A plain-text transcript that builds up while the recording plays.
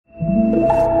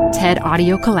TED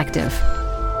Audio Collective.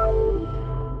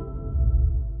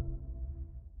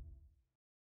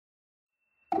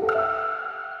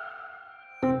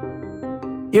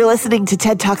 You're listening to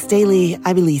TED Talks Daily.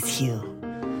 I'm Elise Hu.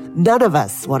 None of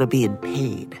us want to be in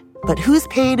pain, but whose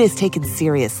pain is taken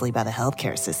seriously by the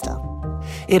healthcare system?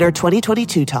 In our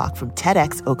 2022 talk from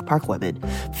TEDx Oak Park Women,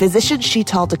 physician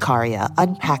Sheetal DeCaria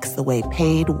unpacks the way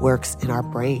pain works in our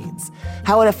brains,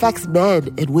 how it affects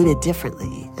men and women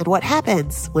differently, and what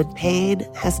happens when pain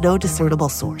has no discernible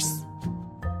source.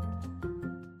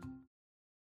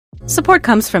 Support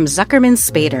comes from Zuckerman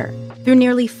Spader. Through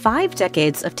nearly 5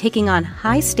 decades of taking on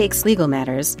high-stakes legal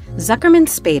matters, Zuckerman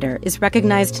Spader is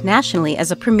recognized nationally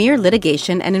as a premier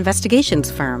litigation and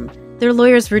investigations firm. Their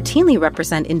lawyers routinely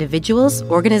represent individuals,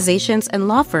 organizations, and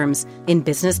law firms in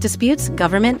business disputes,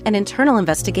 government and internal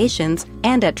investigations,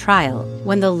 and at trial,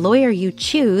 when the lawyer you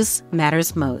choose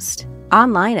matters most.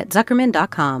 Online at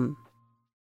Zuckerman.com.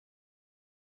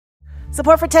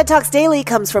 Support for TED Talks Daily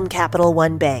comes from Capital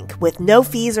One Bank. With no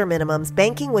fees or minimums,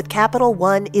 banking with Capital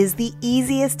One is the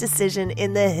easiest decision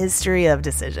in the history of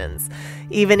decisions.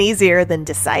 Even easier than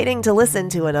deciding to listen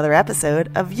to another episode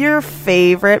of your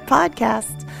favorite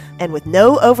podcast. And with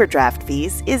no overdraft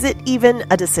fees, is it even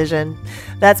a decision?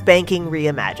 That's banking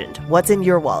reimagined. What's in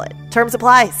your wallet? Terms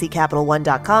apply. See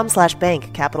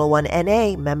CapitalOne.com/bank. Capital One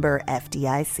N.A. member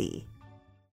FDIC.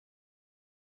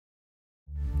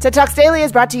 TED Talks Daily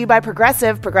is brought to you by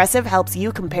Progressive. Progressive helps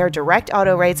you compare direct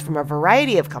auto rates from a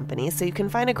variety of companies so you can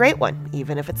find a great one,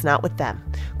 even if it's not with them.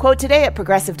 Quote today at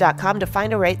Progressive.com to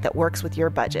find a rate that works with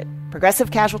your budget. Progressive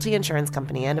Casualty Insurance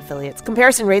Company and Affiliates.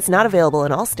 Comparison rates not available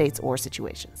in all states or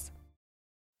situations.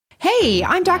 Hey,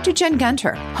 I'm Dr. Jen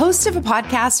Gunter, host of a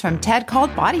podcast from TED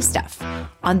called Body Stuff.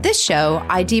 On this show,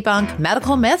 I debunk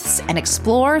medical myths and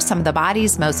explore some of the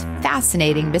body's most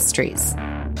fascinating mysteries.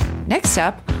 Next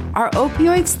up, are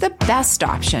opioids the best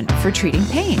option for treating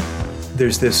pain?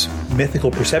 There's this mythical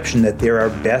perception that they're our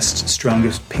best,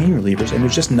 strongest pain relievers, and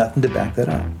there's just nothing to back that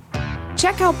up.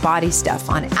 Check out Body Stuff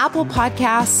on Apple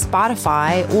Podcasts,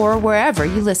 Spotify, or wherever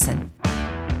you listen.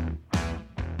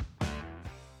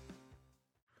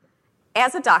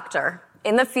 As a doctor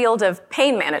in the field of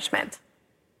pain management,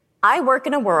 I work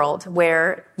in a world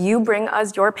where you bring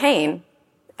us your pain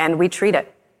and we treat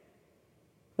it.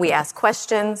 We ask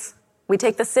questions. We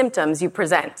take the symptoms you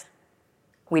present.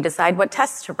 We decide what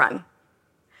tests to run.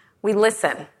 We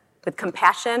listen with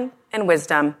compassion and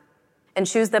wisdom and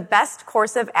choose the best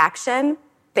course of action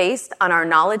based on our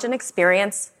knowledge and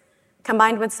experience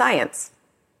combined with science,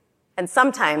 and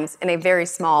sometimes in a very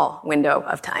small window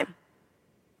of time.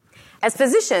 As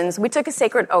physicians, we took a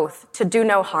sacred oath to do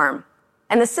no harm,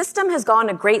 and the system has gone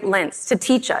to great lengths to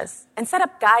teach us and set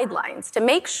up guidelines to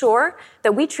make sure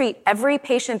that we treat every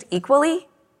patient equally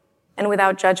and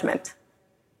without judgment.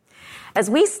 As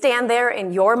we stand there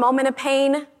in your moment of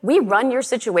pain, we run your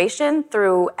situation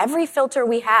through every filter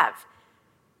we have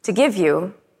to give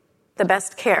you the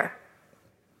best care.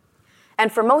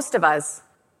 And for most of us,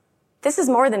 this is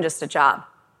more than just a job.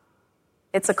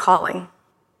 It's a calling.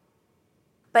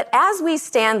 But as we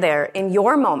stand there in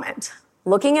your moment,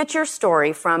 looking at your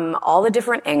story from all the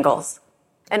different angles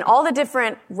and all the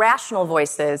different rational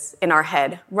voices in our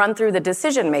head run through the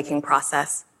decision-making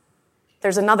process,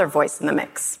 there's another voice in the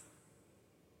mix.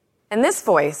 And this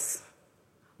voice,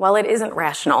 while it isn't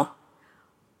rational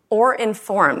or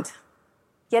informed,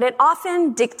 yet it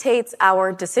often dictates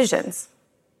our decisions.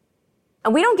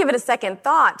 And we don't give it a second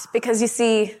thought because, you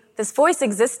see, this voice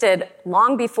existed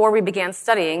long before we began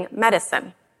studying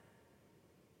medicine.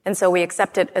 And so we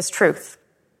accept it as truth.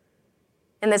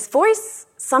 And this voice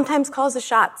sometimes calls the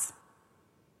shots.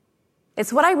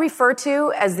 It's what I refer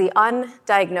to as the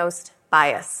undiagnosed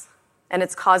bias, and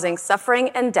it's causing suffering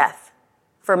and death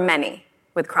for many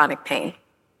with chronic pain.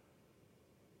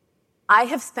 I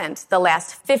have spent the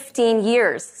last 15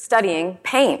 years studying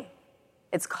pain,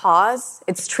 its cause,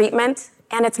 its treatment,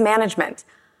 and its management.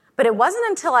 But it wasn't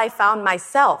until I found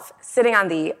myself sitting on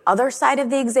the other side of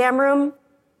the exam room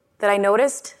that I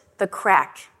noticed the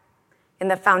crack in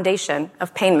the foundation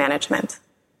of pain management.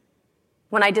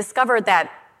 When I discovered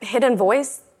that hidden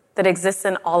voice that exists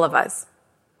in all of us.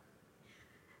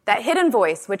 That hidden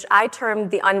voice, which I termed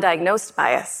the undiagnosed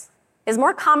bias, is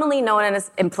more commonly known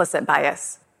as implicit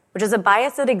bias, which is a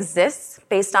bias that exists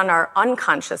based on our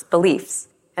unconscious beliefs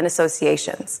and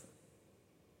associations.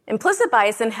 Implicit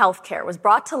bias in healthcare was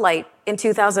brought to light in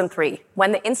 2003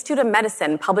 when the Institute of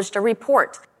Medicine published a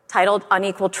report titled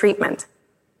Unequal Treatment.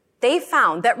 They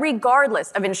found that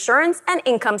regardless of insurance and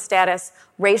income status,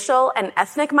 racial and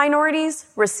ethnic minorities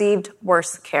received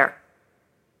worse care.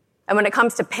 And when it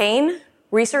comes to pain,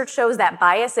 research shows that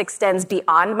bias extends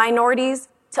beyond minorities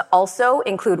to also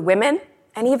include women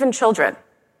and even children.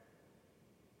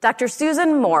 Dr.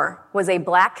 Susan Moore was a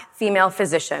Black female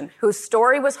physician whose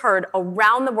story was heard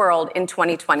around the world in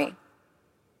 2020.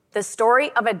 The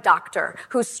story of a doctor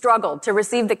who struggled to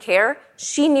receive the care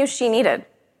she knew she needed.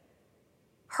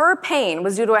 Her pain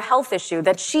was due to a health issue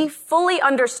that she fully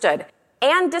understood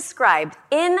and described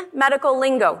in medical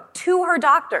lingo to her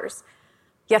doctors,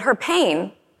 yet her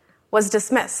pain was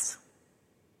dismissed.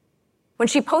 When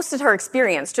she posted her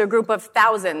experience to a group of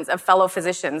thousands of fellow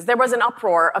physicians, there was an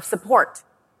uproar of support.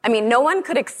 I mean, no one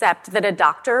could accept that a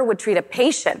doctor would treat a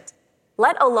patient,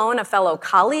 let alone a fellow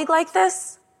colleague like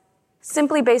this,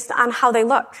 simply based on how they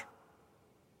look.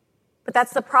 But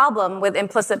that's the problem with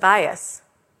implicit bias.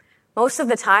 Most of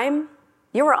the time,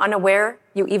 you are unaware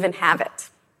you even have it.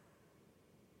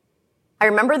 I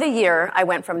remember the year I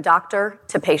went from doctor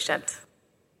to patient.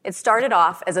 It started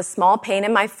off as a small pain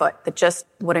in my foot that just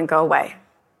wouldn't go away.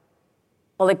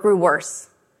 Well, it grew worse,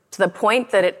 to the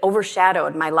point that it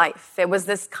overshadowed my life. It was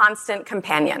this constant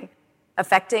companion,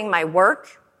 affecting my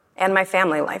work and my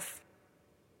family life.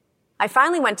 I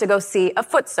finally went to go see a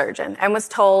foot surgeon and was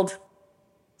told,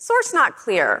 "Source not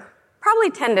clear. Probably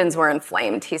tendons were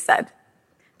inflamed," he said.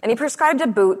 And he prescribed a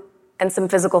boot and some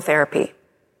physical therapy.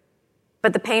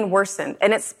 But the pain worsened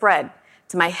and it spread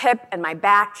to my hip and my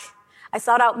back. I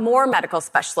sought out more medical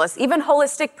specialists, even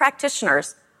holistic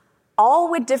practitioners, all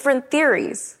with different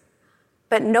theories,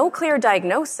 but no clear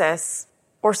diagnosis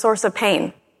or source of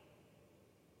pain.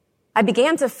 I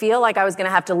began to feel like I was going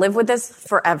to have to live with this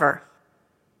forever.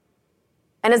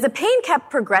 And as the pain kept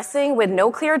progressing with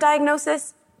no clear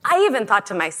diagnosis, I even thought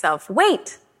to myself,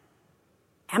 wait,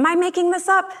 am I making this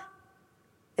up?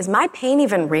 Is my pain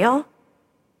even real?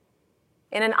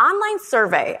 In an online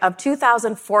survey of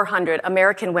 2,400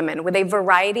 American women with a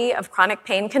variety of chronic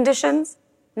pain conditions,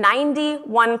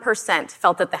 91%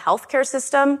 felt that the healthcare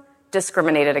system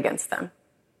discriminated against them.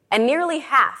 And nearly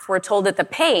half were told that the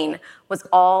pain was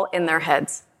all in their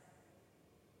heads.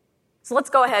 So let's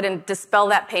go ahead and dispel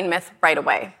that pain myth right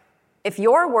away. If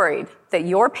you're worried that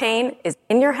your pain is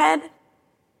in your head,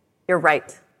 you're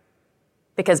right.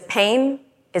 Because pain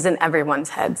is in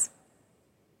everyone's heads.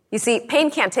 You see, pain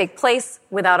can't take place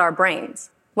without our brains.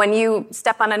 When you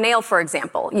step on a nail, for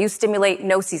example, you stimulate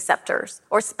nociceptors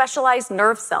or specialized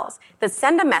nerve cells that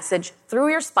send a message through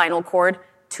your spinal cord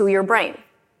to your brain.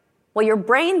 Well, your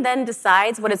brain then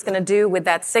decides what it's going to do with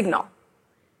that signal.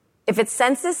 If it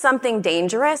senses something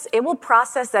dangerous, it will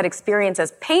process that experience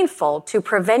as painful to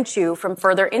prevent you from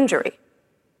further injury.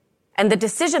 And the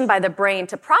decision by the brain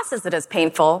to process it as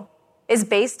painful is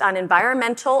based on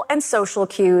environmental and social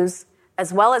cues,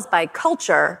 as well as by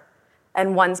culture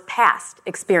and one's past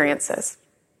experiences.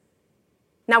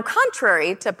 Now,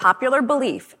 contrary to popular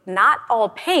belief, not all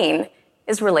pain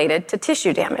is related to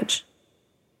tissue damage.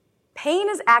 Pain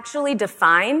is actually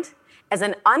defined as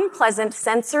an unpleasant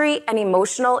sensory and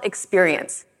emotional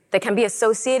experience that can be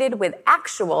associated with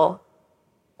actual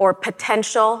or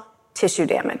potential tissue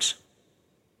damage.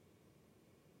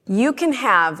 You can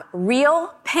have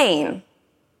real pain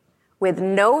with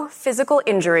no physical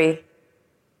injury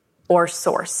or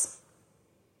source.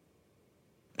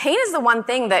 Pain is the one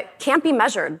thing that can't be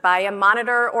measured by a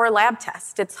monitor or a lab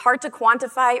test. It's hard to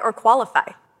quantify or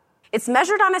qualify. It's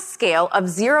measured on a scale of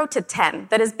 0 to 10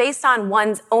 that is based on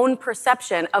one's own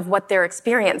perception of what they're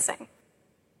experiencing.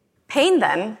 Pain,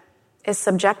 then, is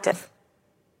subjective.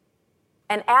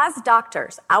 And as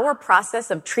doctors, our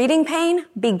process of treating pain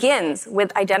begins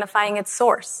with identifying its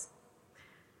source,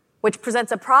 which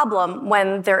presents a problem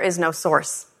when there is no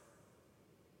source.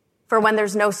 For when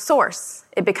there's no source,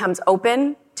 it becomes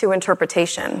open to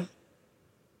interpretation.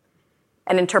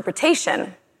 And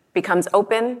interpretation becomes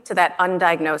open to that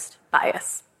undiagnosed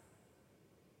bias.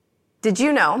 Did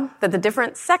you know that the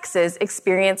different sexes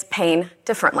experience pain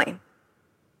differently?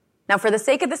 Now, for the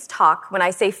sake of this talk, when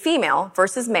I say female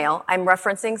versus male, I'm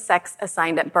referencing sex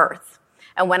assigned at birth.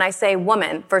 And when I say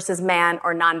woman versus man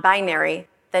or non-binary,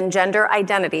 then gender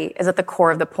identity is at the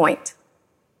core of the point.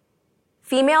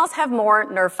 Females have more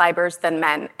nerve fibers than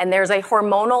men, and there's a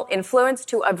hormonal influence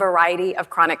to a variety of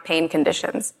chronic pain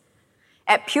conditions.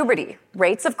 At puberty,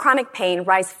 rates of chronic pain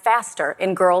rise faster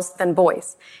in girls than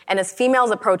boys. And as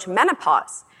females approach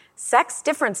menopause, sex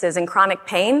differences in chronic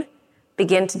pain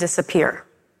begin to disappear.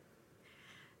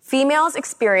 Females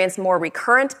experience more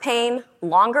recurrent pain,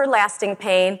 longer-lasting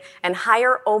pain, and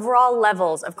higher overall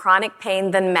levels of chronic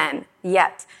pain than men.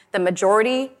 Yet, the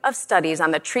majority of studies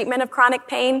on the treatment of chronic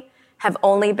pain have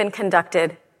only been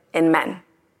conducted in men.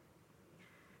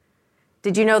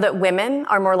 Did you know that women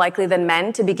are more likely than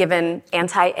men to be given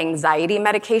anti-anxiety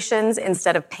medications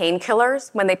instead of painkillers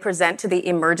when they present to the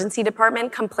emergency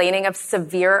department complaining of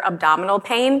severe abdominal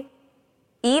pain?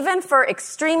 Even for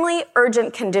extremely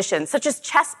urgent conditions, such as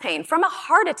chest pain from a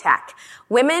heart attack,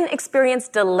 women experience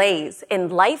delays in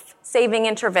life-saving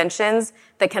interventions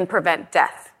that can prevent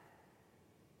death.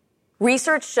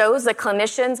 Research shows that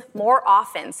clinicians more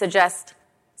often suggest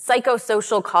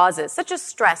psychosocial causes, such as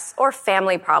stress or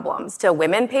family problems, to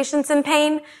women patients in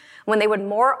pain, when they would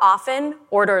more often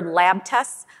order lab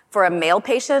tests for a male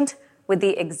patient with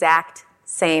the exact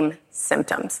same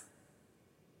symptoms.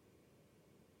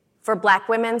 For Black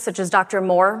women, such as Dr.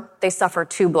 Moore, they suffer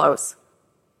two blows.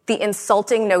 The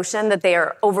insulting notion that they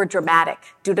are overdramatic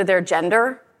due to their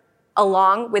gender,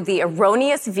 along with the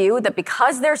erroneous view that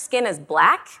because their skin is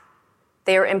black,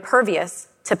 they are impervious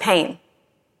to pain.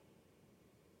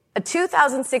 A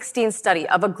 2016 study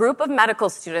of a group of medical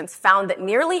students found that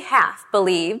nearly half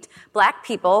believed Black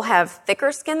people have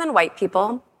thicker skin than white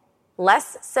people,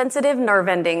 less sensitive nerve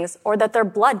endings, or that their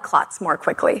blood clots more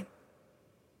quickly.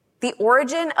 The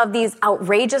origin of these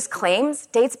outrageous claims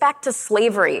dates back to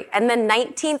slavery and the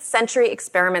 19th century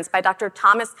experiments by Dr.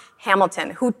 Thomas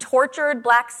Hamilton, who tortured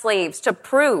Black slaves to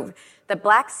prove that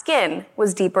Black skin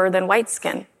was deeper than white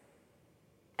skin.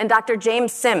 And Dr.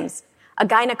 James Sims, a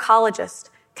gynecologist,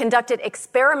 conducted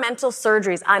experimental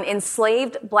surgeries on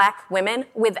enslaved Black women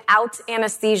without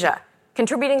anesthesia,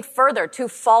 contributing further to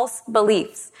false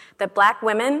beliefs that Black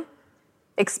women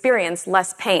experience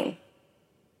less pain.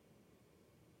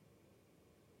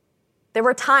 There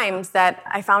were times that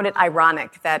I found it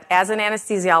ironic that as an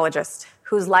anesthesiologist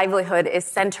whose livelihood is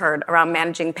centered around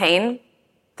managing pain,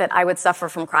 that I would suffer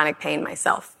from chronic pain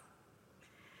myself.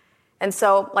 And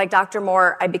so, like Dr.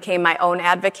 Moore, I became my own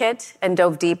advocate and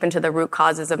dove deep into the root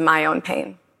causes of my own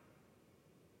pain.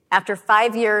 After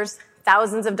 5 years,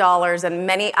 thousands of dollars, and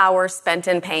many hours spent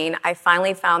in pain, I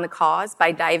finally found the cause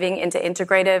by diving into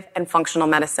integrative and functional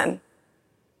medicine.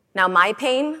 Now, my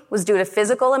pain was due to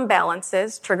physical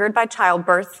imbalances triggered by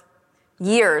childbirth,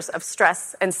 years of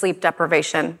stress and sleep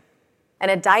deprivation, and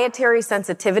a dietary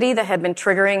sensitivity that had been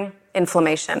triggering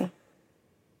inflammation.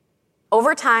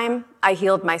 Over time, I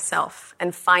healed myself,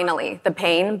 and finally, the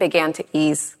pain began to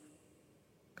ease.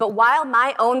 But while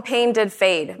my own pain did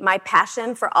fade, my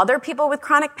passion for other people with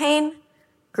chronic pain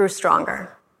grew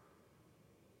stronger.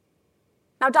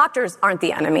 Now, doctors aren't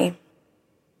the enemy.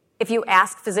 If you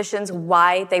ask physicians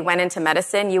why they went into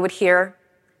medicine, you would hear,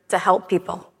 to help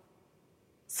people.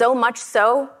 So much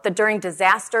so that during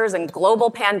disasters and global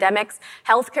pandemics,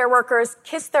 healthcare workers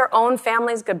kiss their own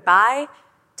families goodbye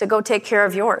to go take care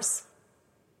of yours.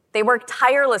 They work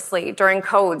tirelessly during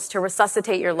codes to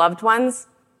resuscitate your loved ones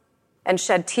and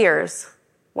shed tears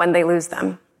when they lose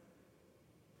them.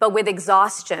 But with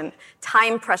exhaustion,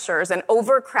 time pressures, and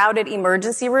overcrowded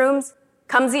emergency rooms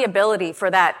comes the ability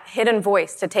for that hidden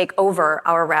voice to take over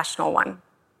our rational one.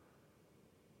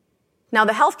 Now,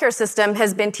 the healthcare system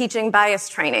has been teaching bias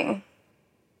training,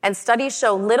 and studies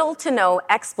show little to no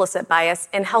explicit bias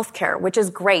in healthcare, which is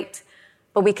great,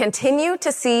 but we continue to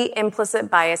see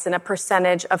implicit bias in a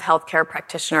percentage of healthcare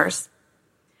practitioners.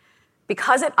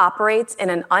 Because it operates in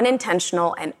an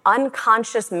unintentional and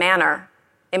unconscious manner,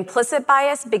 implicit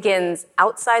bias begins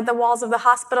outside the walls of the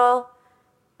hospital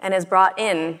and is brought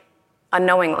in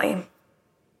unknowingly.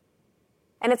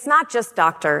 And it's not just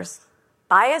doctors.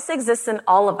 Bias exists in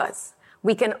all of us.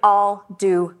 We can all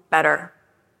do better.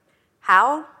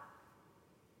 How?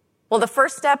 Well, the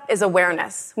first step is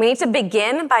awareness. We need to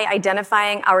begin by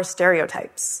identifying our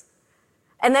stereotypes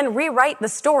and then rewrite the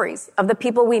stories of the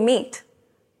people we meet.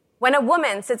 When a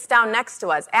woman sits down next to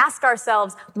us, ask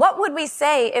ourselves, what would we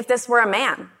say if this were a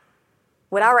man?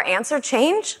 Would our answer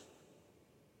change?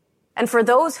 And for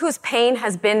those whose pain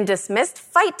has been dismissed,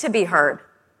 fight to be heard.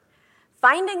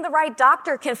 Finding the right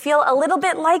doctor can feel a little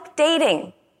bit like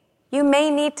dating. You may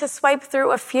need to swipe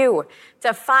through a few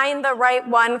to find the right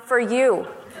one for you.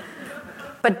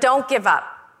 But don't give up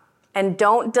and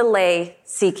don't delay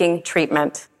seeking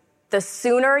treatment. The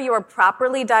sooner you are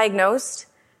properly diagnosed,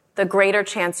 the greater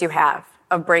chance you have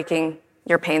of breaking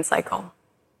your pain cycle.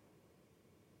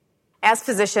 As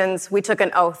physicians, we took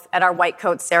an oath at our white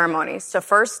coat ceremonies to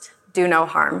first do no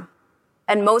harm.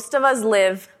 And most of us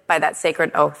live by that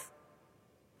sacred oath.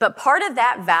 But part of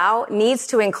that vow needs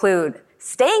to include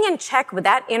staying in check with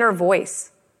that inner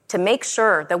voice to make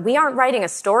sure that we aren't writing a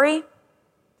story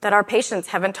that our patients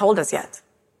haven't told us yet.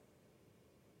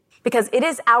 Because it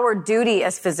is our duty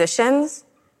as physicians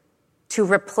to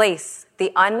replace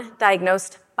the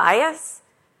undiagnosed bias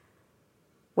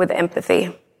with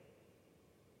empathy.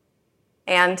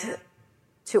 And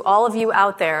to all of you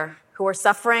out there who are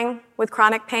suffering with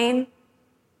chronic pain,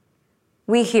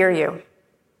 we hear you,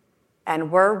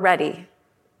 and we're ready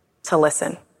to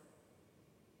listen.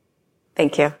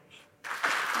 Thank you.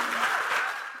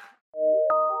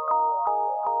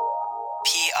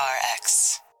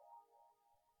 PRX.